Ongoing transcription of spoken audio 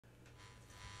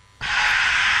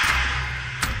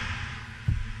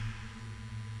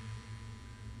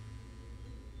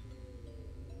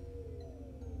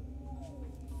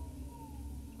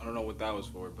that was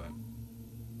for, but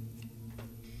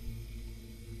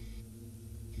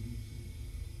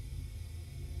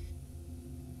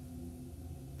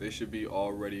they should be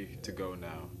all ready to go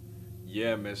now.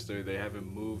 Yeah, mister, they haven't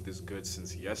moved this good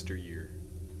since yesteryear.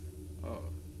 Oh.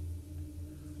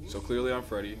 So clearly I'm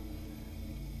Freddy.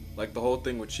 Like the whole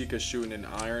thing with Chica shooting an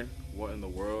iron. What in the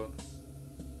world?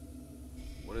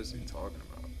 What is he talking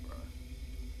about, bro?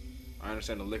 I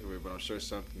understand the lick of it, but I'm sure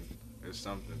something is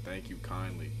something. Thank you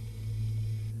kindly.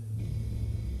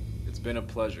 It's been a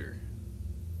pleasure.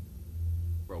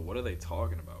 Bro, what are they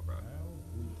talking about, bro?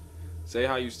 Say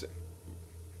how you say.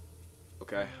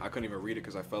 Okay, I couldn't even read it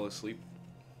because I fell asleep.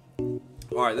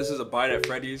 Alright, this is a Bite at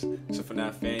Freddy's. It's a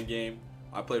FNAF fan game.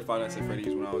 I played Five Nights at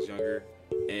Freddy's when I was younger,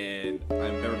 and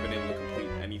I've never been able to complete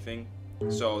anything.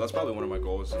 So that's probably one of my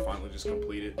goals, to finally just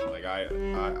complete it. Like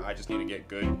I just need to get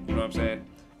good. You know what I'm saying?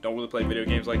 Don't really play video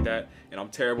games like that, and I'm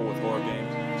terrible with horror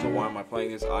games. So why am I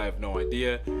playing this? I have no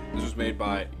idea. This was made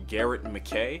by Garrett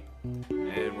McKay,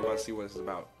 and we're about to see what this is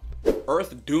about.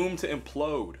 Earth doomed to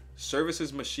implode.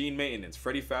 Services machine maintenance.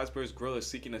 Freddy Fazbear's Grill is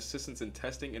seeking assistance in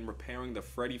testing and repairing the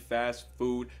Freddy fast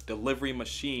food delivery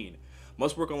machine.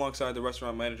 Must work alongside the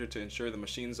restaurant manager to ensure the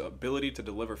machine's ability to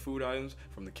deliver food items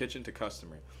from the kitchen to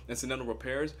customer. Incidental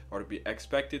repairs are to be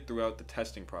expected throughout the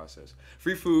testing process.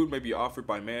 Free food may be offered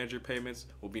by manager. Payments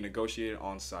will be negotiated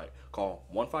on site. Call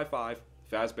 155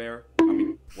 Fazbear.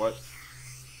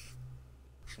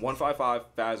 155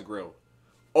 Faz Grill.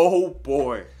 Oh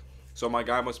boy. So my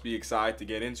guy must be excited to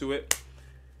get into it.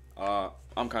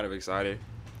 I'm kind of excited,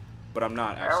 but I'm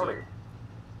not actually.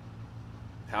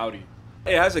 Howdy.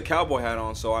 It has a cowboy hat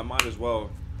on, so I might as well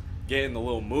get in the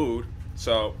little mood.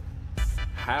 So,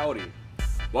 howdy.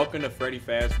 Welcome to Freddy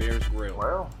Fazbear's Grill.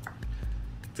 Well,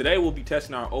 today we'll be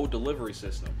testing our old delivery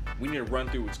system. We need to run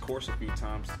through its course a few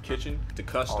times, kitchen to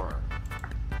customer.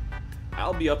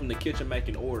 I'll be up in the kitchen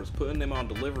making orders, putting them on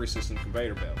delivery system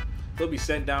conveyor belt. They'll be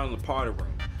sent down in the party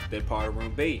room, then party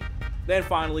room B, then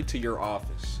finally to your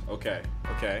office. Okay.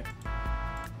 Yep.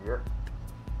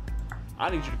 I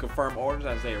need you to confirm orders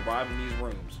as they arrive in these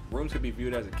rooms. Rooms can be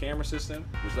viewed as a camera system,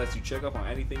 which lets you check up on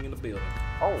anything in the building.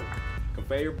 Oh.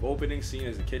 Conveyor opening seen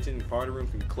as the kitchen and party room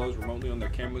can be closed remotely on their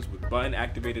cameras with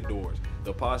button-activated doors.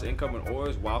 They'll pause incoming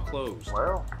orders while closed.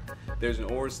 Well. There's an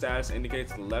order status indicated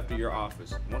to the left of your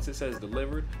office. Once it says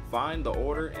delivered, find the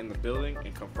order in the building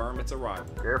and confirm its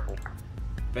arrival. Careful.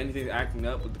 If anything's acting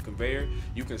up with the conveyor,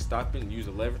 you can stop it and use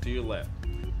the lever to your left.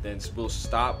 Then this will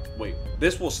stop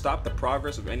the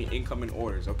progress of any incoming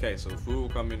orders. Okay, so food will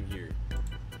come in here.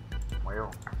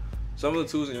 Well. Some of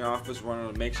the tools in your office run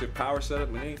on a makeshift power setup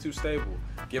and it ain't too stable.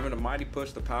 Given a mighty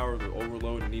push, the power will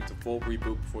overload and needs a full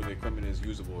reboot before the equipment is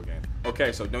usable again.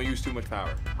 Okay, so don't use too much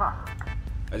power. Huh.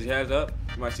 As you head up,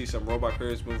 you might see some robot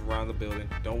critters move around the building.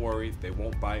 Don't worry, they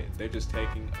won't bite. They're just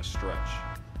taking a stretch.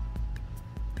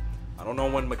 I don't know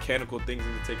when mechanical things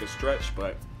need to take a stretch,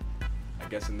 but I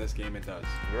guess in this game it does.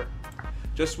 Yep.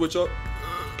 Just switch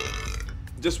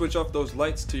off those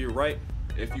lights to your right.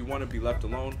 If you want to be left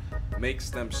alone, makes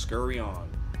them scurry on.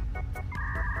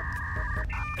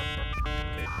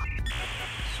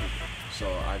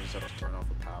 So I just have to turn off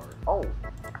the power. Oh.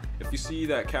 If you see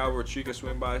that cow or chica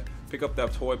swing by, pick up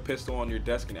that toy pistol on your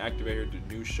desk and activate her to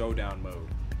new showdown mode.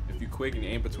 If you quick and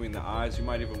aim between the eyes, you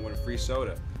might even win a free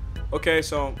soda. Okay,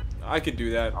 so I can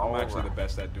do that. I'm actually the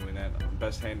best at doing that.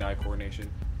 Best hand-eye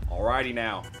coordination. Alrighty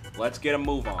now, let's get a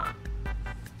move on.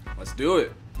 Let's do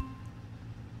it.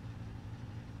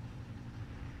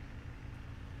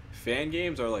 Fan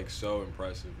games are like so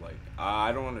impressive. Like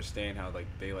I don't understand how like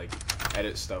they like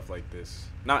edit stuff like this.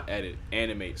 Not edit,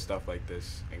 animate stuff like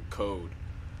this in code.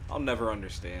 I'll never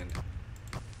understand.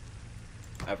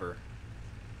 Ever.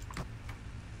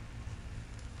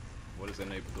 What does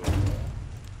enable do?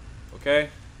 Okay.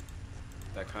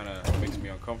 That kind of makes me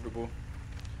uncomfortable.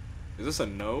 Is this a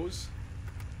nose?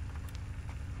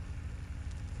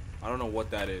 I don't know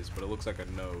what that is, but it looks like a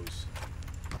nose.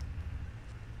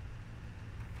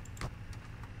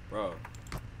 Bro.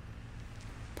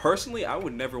 Personally, I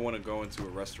would never want to go into a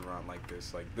restaurant like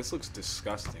this. Like, this looks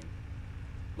disgusting.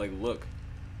 Like, look.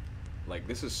 Like,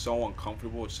 this is so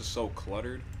uncomfortable. It's just so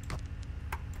cluttered.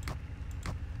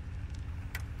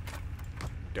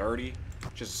 Dirty.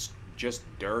 Just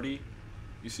dirty.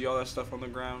 You see all that stuff on the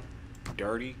ground?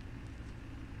 Dirty.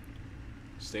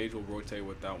 Stage will rotate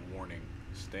without warning.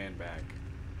 Stand back.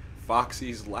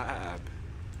 Foxy's lab.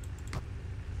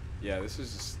 Yeah, this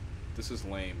is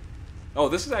lame. Oh,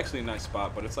 this is actually a nice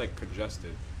spot, but it's like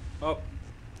congested. Oh,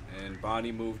 and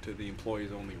body move to the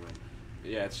employees only room.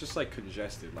 Yeah, it's just like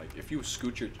congested. Like if you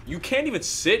scoot you can't even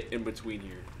sit in between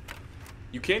here.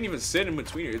 You can't even sit in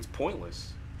between here. It's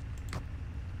pointless.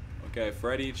 Okay,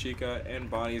 Freddy, Chica, and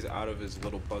Bonnie's out of his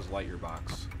little Buzz Lightyear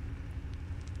box.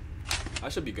 I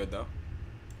should be good though.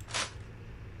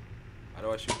 How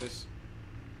do I shoot this?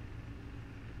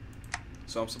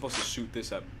 So I'm supposed to shoot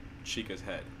this at Chica's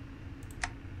head.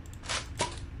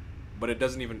 But it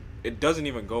doesn't even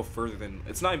go further than,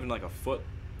 it's not even like a foot.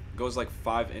 It goes like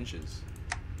 5 inches.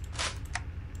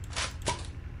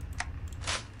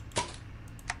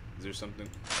 Is there something?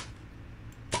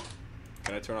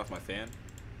 Can I turn off my fan?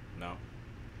 No.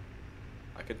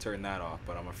 I could turn that off,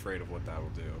 but I'm afraid of what that will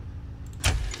do.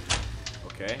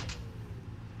 Okay.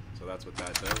 So that's what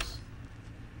that does.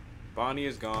 Bonnie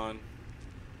is gone.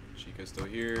 Chica's still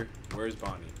here. Where's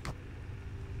Bonnie?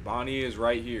 Bonnie is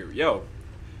right here. Yo.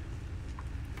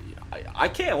 I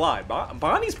can't lie.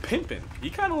 Bonnie's pimping. He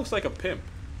kind of looks like a pimp.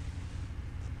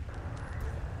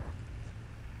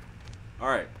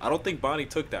 Alright. I don't think Bonnie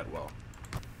took that well.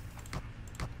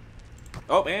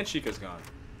 Oh, and Chica's gone.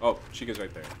 Oh, Chica's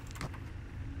right there.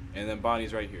 And then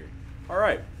Bonnie's right here.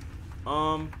 Alright.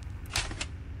 I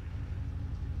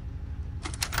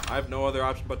have no other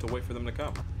option but to wait for them to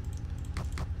come.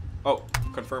 Oh,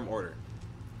 confirm order.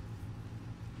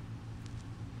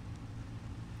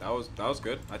 That was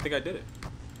good. I think I did it.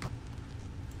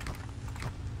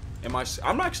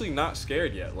 I'm actually not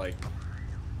scared yet. Like,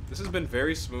 this has been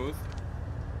very smooth.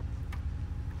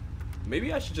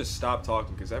 Maybe I should just stop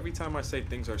talking, because every time I say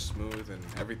things are smooth and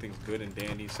everything's good and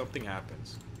dandy, something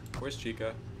happens. Where's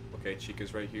Chica? Okay,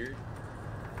 Chica's right here.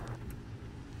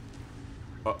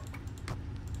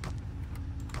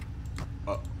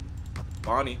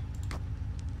 Bonnie.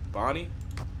 Bonnie?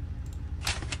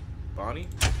 Bonnie?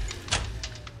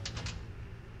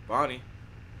 Bonnie?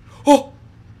 Oh!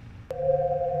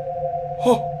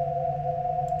 Oh!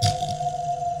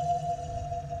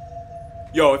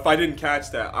 Yo, if I didn't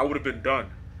catch that, I would have been done.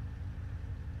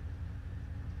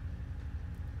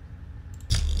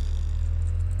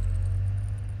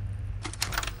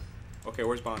 Okay,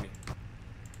 where's Bonnie?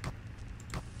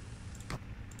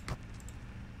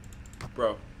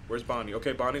 Bro, where's Bonnie?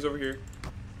 Okay, Bonnie's over here.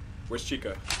 Where's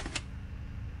Chica?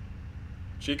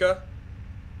 Chica?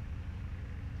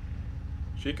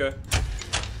 Chica?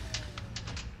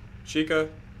 Chica?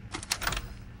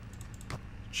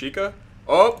 Chica?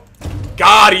 Oh!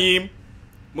 Got him!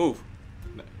 Move.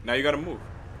 Now you gotta move.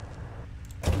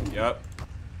 Yup.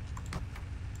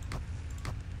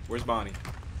 Where's Bonnie?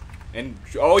 And,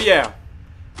 oh yeah!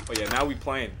 Oh yeah, now we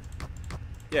playing.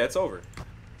 Yeah, it's over.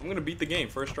 I'm gonna beat the game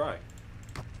first try.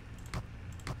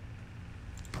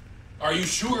 Are you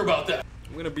sure about that?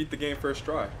 I'm gonna beat the game first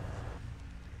try.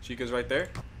 Chica's right there.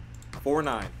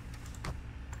 4-9.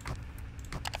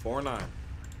 4-9.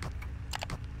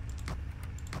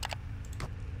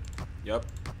 Yep.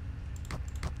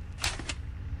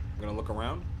 I'm gonna look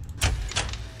around.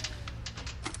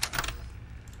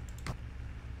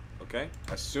 Okay.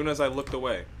 As soon as I looked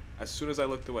away.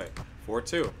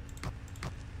 4-2.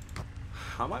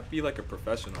 I might be like a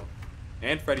professional.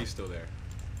 And Freddy's still there.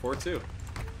 4-2.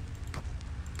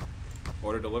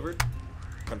 Order delivered.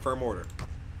 Confirm order.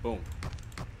 Boom.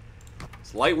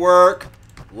 It's light work.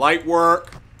 Light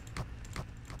work.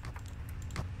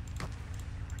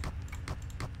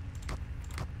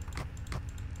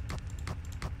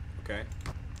 Okay.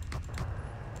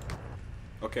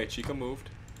 Okay, Chica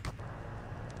moved.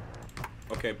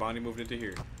 Okay, Bonnie moved into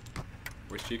here.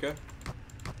 Where's Chica?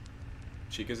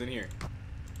 Chica's in here.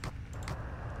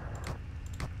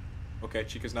 Okay,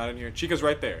 Chica's not in here. Chica's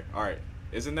right there. Alright.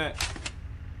 Isn't that...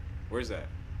 Where's that?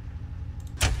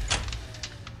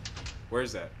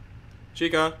 Where's that?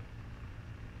 Chica!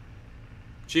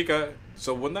 Chica!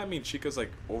 So wouldn't that mean Chica's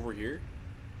like over here?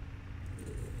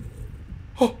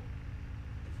 Oh!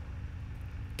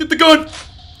 Get the gun!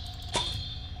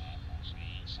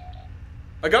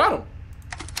 I got him!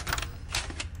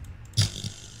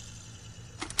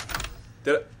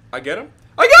 Did I get him?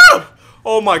 I got him!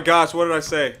 Oh my gosh, what did I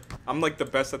say? I'm like the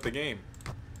best at the game.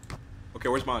 Okay,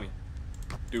 where's Bonnie?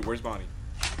 Dude, where's Bonnie?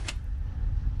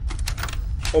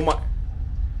 Oh my...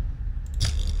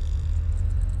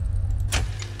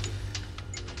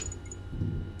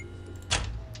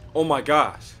 Oh my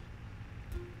gosh.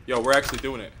 Yo, we're actually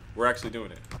doing it. We're actually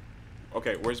doing it.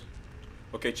 Okay, where's...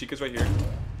 Okay, Chica's right here.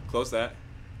 Close that.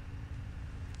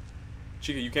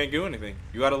 Chica, you can't do anything.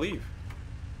 You gotta leave.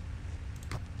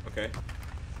 Okay.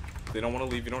 If they don't want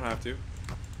to leave, you don't have to.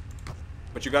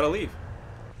 But you gotta leave.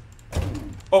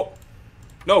 Oh!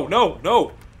 No, no,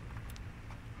 no!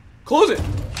 Close it!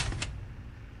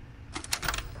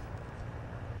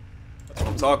 That's what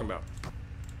I'm talking about.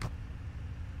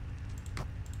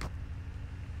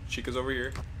 Chica's over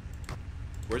here.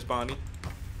 Where's Bonnie?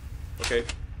 Okay,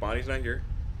 Bonnie's not here.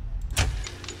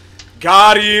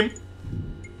 Got him.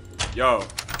 Yo,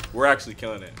 we're actually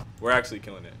killing it. We're actually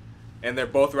killing it. And they're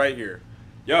both right here.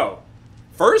 Yo,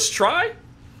 first try?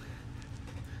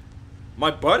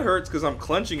 My butt hurts because I'm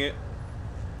clenching it.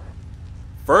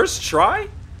 First try?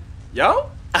 Yo?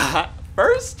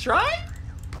 First try?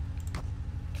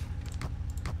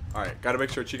 Alright, gotta make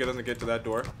sure Chica doesn't get to that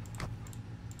door.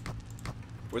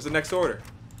 Where's the next order?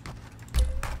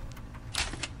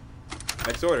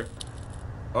 Next order.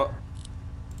 Oh.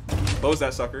 Close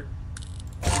that sucker.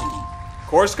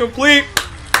 Course complete.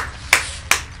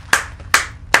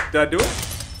 Did I do it?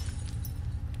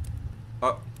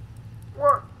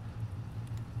 What?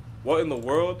 What in the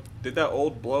world? Did that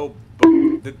old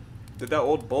did that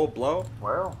old bulb blow?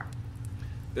 Well,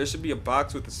 There should be a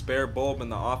box with a spare bulb in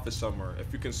the office somewhere.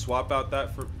 If you can swap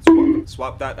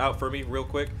that out for me real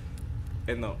quick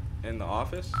in the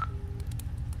office.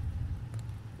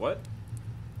 What?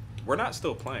 We're not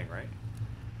still playing, right?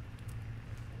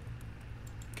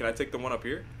 Can I take the one up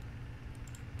here?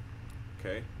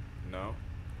 Okay. No.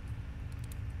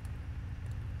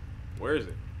 Where is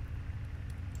it?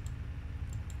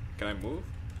 Can I move?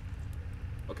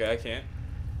 Okay, I can't.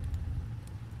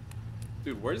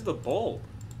 Dude, where's the bulb?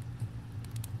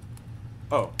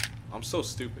 Oh, I'm so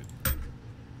stupid.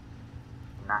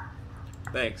 nah.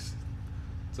 Thanks.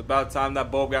 It's about time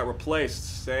that bulb got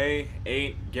replaced. Say,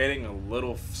 ain't getting a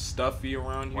little stuffy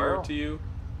around here Well. to you?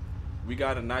 We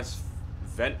got a nice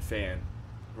vent fan.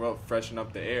 Well, freshen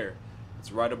up the air.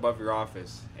 It's right above your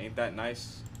office. Ain't that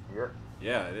nice? Yep.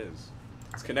 Yeah, it is.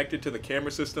 It's connected to the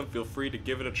camera system. Feel free to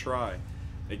give it a try.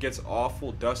 It gets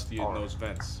awful dusty in those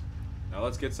vents. Now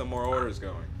let's get some more orders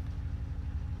going.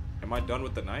 Am I done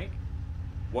with the night?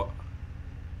 What?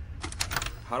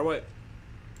 How do I...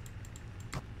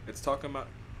 It's talking about...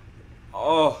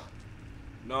 Oh.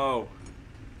 No.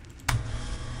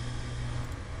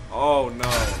 Oh,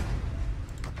 no.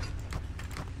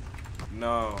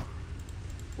 No.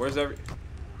 Where's every...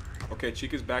 Okay,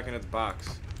 Chica's back in its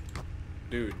box.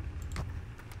 Dude.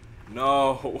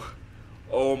 No.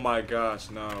 Oh my gosh,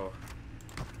 no.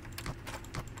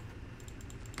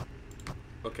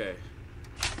 Okay.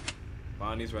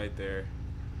 Bonnie's right there.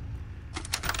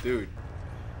 Dude.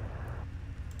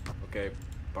 Okay,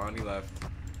 Bonnie left.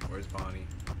 Where's Bonnie?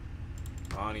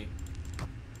 Bonnie.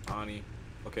 Bonnie.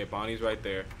 Okay, Bonnie's right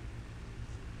there.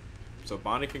 So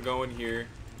Bonnie can go in here,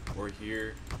 or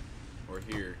here, or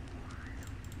here.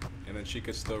 And then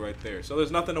Chica's still right there. So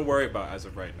there's nothing to worry about as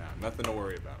of right now. Nothing to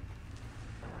worry about.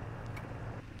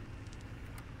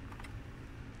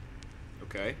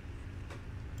 Okay.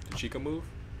 Did Chica move?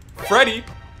 Freddy!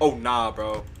 Oh, nah,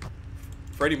 bro.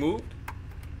 Freddy moved?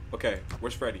 Okay,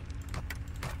 where's Freddy?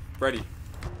 Freddy.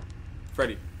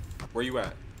 Freddy. Where you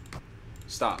at?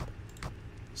 Stop.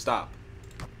 Stop.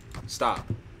 Stop.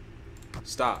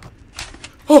 Stop.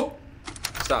 Oh!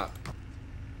 Stop.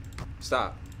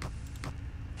 Stop.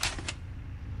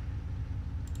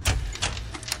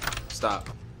 Stop.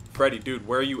 Freddy, dude,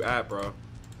 where are you at, bro?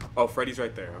 Oh, Freddy's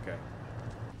right there. Okay.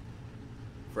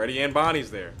 Freddy and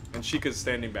Bonnie's there. And Chica's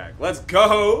standing back. Let's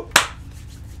go!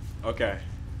 Okay.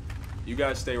 You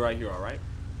guys stay right here, alright?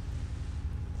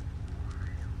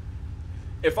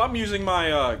 If I'm using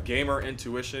my gamer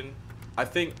intuition, I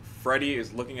think Freddy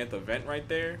is looking at the vent right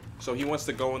there. So he wants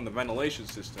to go in the ventilation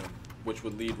system, which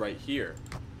would lead right here.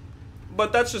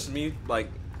 But that's just me. Like,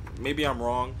 maybe I'm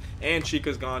wrong. And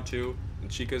Chica's gone too.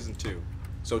 And Chica's in 2.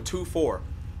 So 2-4.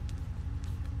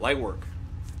 Light work.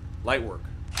 Light work.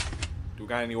 Do we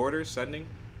got any orders? Sending?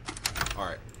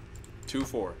 Alright.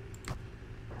 2-4.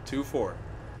 2-4.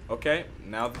 Okay,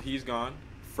 now that he's gone,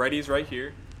 Freddy's right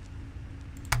here.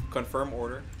 Confirm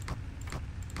order.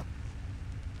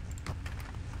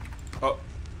 Oh.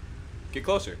 Get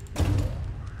closer.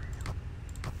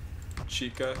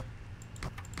 Chica.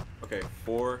 Okay,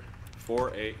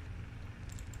 4-4-8.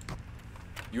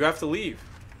 You have to leave.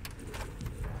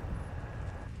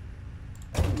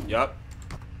 Yup.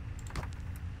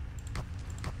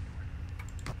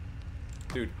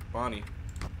 Dude, Bonnie.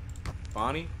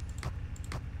 Bonnie?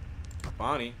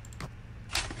 Bonnie?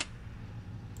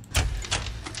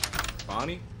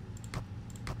 Bonnie?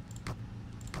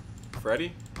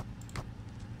 Freddy?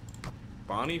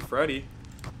 Bonnie? Freddy?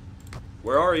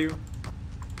 Where are you?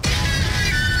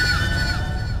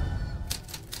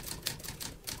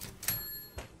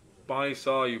 Bonnie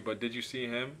saw you, but did you see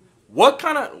him? What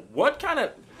kind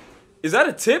of, is that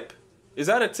a tip? Is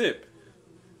that a tip?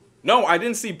 No, I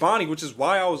didn't see Bonnie, which is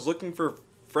why I was looking for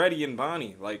Freddy and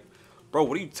Bonnie. Like, bro,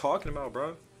 what are you talking about,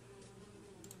 bro?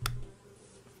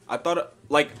 I thought,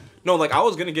 like, no, like, I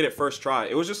was gonna get it first try.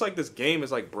 It was just like this game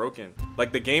is, like, broken.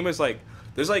 Like, the game is, like,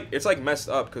 there's, like, it's, like, messed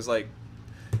up, because, like,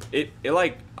 It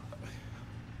like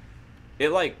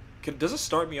does it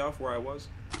start me off where I was?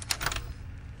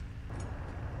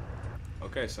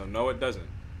 Okay, so no, it doesn't.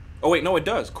 Oh wait, no, it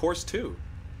does. Course 2,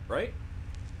 right?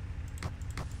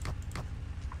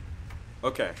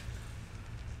 Okay.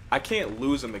 I can't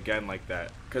lose them again like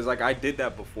that, cause like I did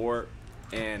that before,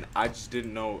 and I just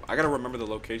didn't know. I gotta remember the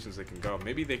locations they can go.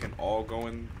 Maybe they can all go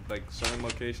in like certain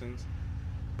locations,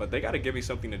 but they gotta give me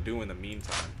something to do in the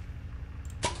meantime.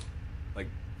 Like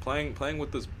playing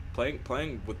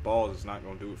with balls is not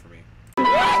gonna do it for me.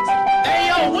 Hey,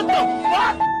 yo, what the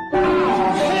fuck?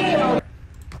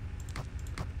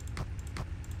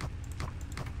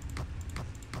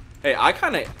 Hey, I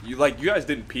kind of you guys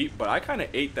didn't peep, but I kind of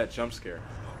ate that jump scare.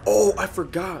 Oh, I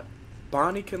forgot.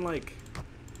 Bonnie can like.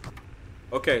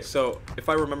 Okay, so if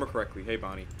I remember correctly, hey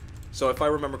Bonnie. So if I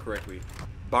remember correctly,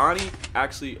 Bonnie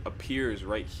actually appears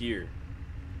right here.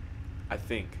 I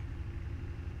think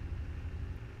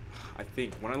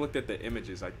when I looked at the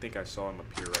images, I think I saw him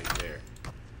appear right there.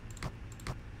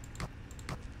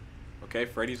 Okay,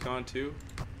 Freddy's gone too.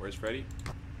 Where's Freddy?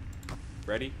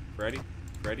 Freddy.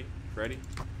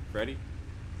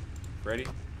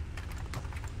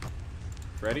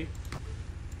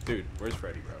 Dude, where's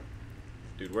Freddy, bro?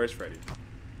 Dude, where's Freddy?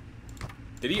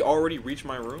 Did he already reach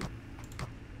my room?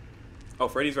 Oh,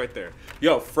 Freddy's right there.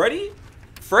 Yo, Freddy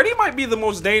might be the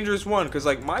most dangerous one, because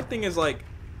like my thing is like,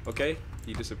 okay,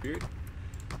 he disappeared.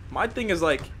 My thing is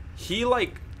like, he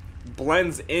like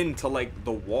blends into like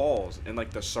the walls and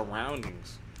like the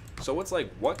surroundings. So it's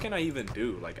like, what can I even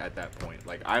do like at that point?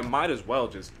 Like I might as well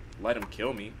just let him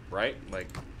kill me, right? Like,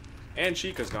 and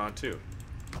Chica's gone too.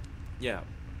 Yeah,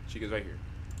 Chica's right here.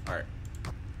 All right.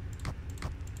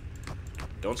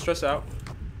 Don't stress out.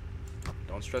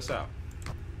 Don't stress out.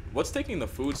 What's taking the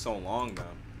food so long though?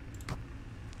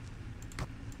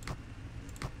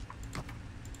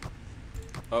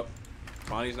 Oh,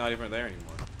 Bonnie's not even there anymore.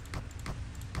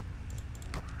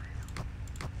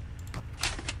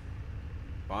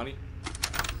 Bonnie?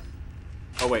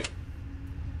 Oh wait.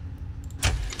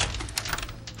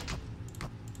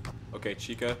 Okay,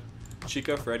 Chica,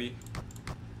 Freddy.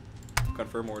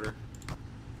 Confirm order.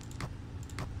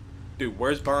 Dude,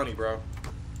 where's Bonnie, bro?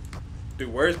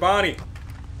 Dude, where's Bonnie?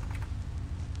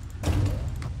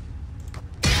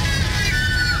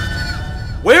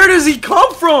 Where does he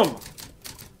come from?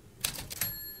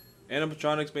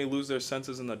 Animatronics may lose their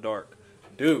senses in the dark.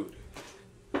 Dude.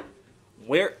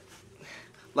 Where?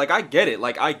 Like, I get it.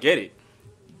 Like, I get it.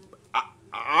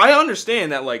 I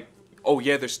understand that, like, oh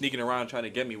yeah, they're sneaking around trying to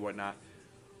get me, whatnot.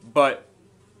 But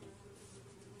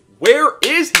where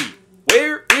is he?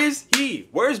 Where is he?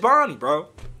 Where's Bonnie, bro?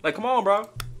 Like, come on, bro.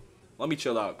 Let me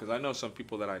chill out, because I know some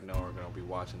people that I know are going to be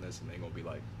watching this, and they're going to be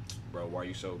like, bro, why are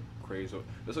you so crazy?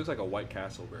 This looks like a White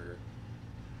Castle burger.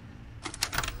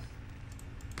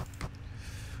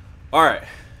 Alright.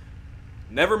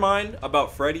 Never mind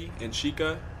about Freddy and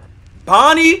Chica.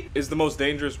 Bonnie is the most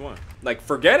dangerous one. Like,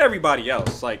 forget everybody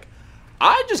else. Like,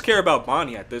 I just care about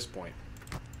Bonnie at this point.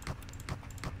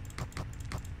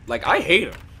 Like, I hate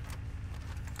him.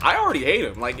 I already hate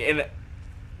him. Like, and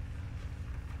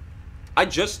I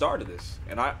just started this,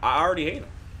 and I already hate him.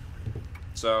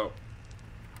 So,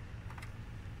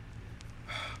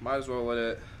 might as well let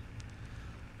it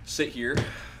sit here.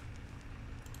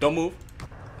 Don't move.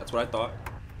 That's what I thought.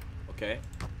 Okay.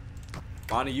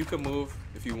 Bonnie, you can move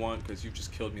if you want, because you've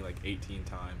just killed me like 18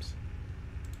 times.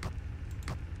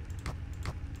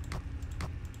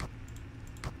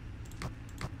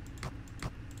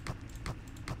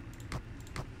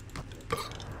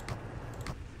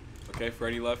 Okay,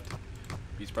 Freddy left.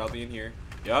 He's probably in here.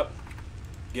 Yup.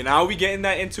 Yeah, now we getting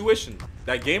that intuition,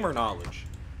 that gamer knowledge.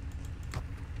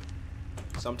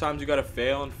 Sometimes you gotta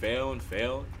fail and fail and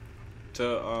fail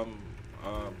to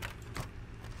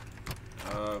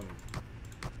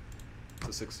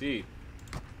to succeed.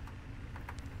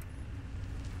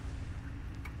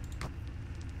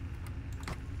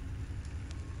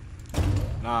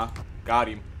 Nah, got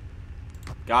him.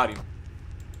 Got him.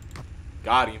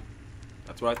 Got him.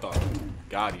 That's what I thought.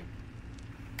 Got him.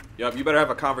 Yup, you better have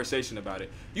a conversation about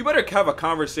it. You better have a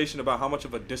conversation about how much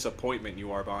of a disappointment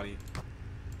you are, Bonnie.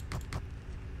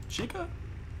 Chica?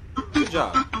 Good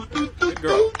job. Good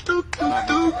girl.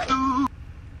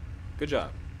 Good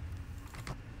job.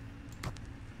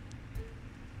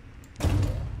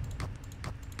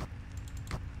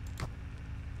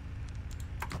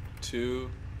 Two,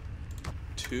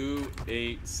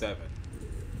 287.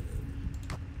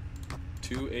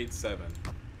 287.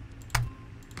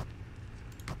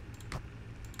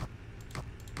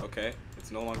 Okay,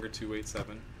 it's no longer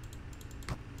 287.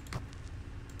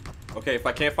 Okay, if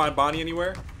I can't find Bonnie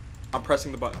anywhere, I'm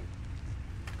pressing the button.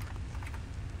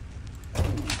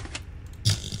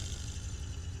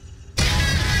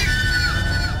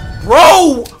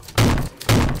 Bro!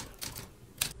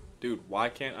 Dude, why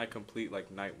can't I complete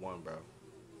like night 1, bro?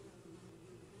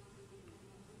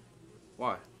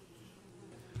 Why?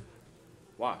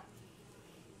 Why?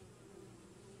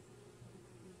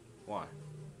 Why?